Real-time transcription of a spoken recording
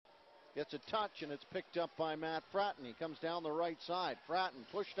Gets a touch, and it's picked up by Matt Frattin. He comes down the right side. Frattin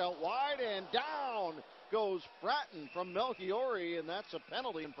pushed out wide, and down goes Frattin from Melchiori, and that's a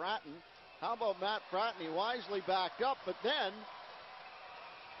penalty in Frattin. How about Matt Frattin? He wisely backed up, but then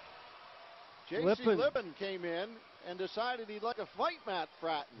J.C. Lipon came in and decided he'd like to fight Matt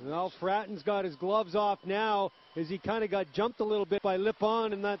Frattin. Well, Frattin's got his gloves off now as he kind of got jumped a little bit by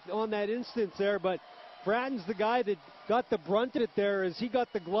Lipon on that instance there, but Frattin's the guy that got the brunt of it there as he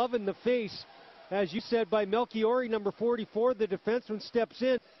got the glove in the face. As you said, by Melchiori, number 44, the defenseman steps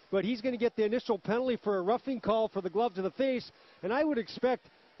in, but he's going to get the initial penalty for a roughing call for the glove to the face, and I would expect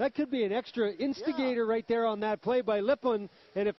that could be an extra instigator right there on that play by Lipon, and if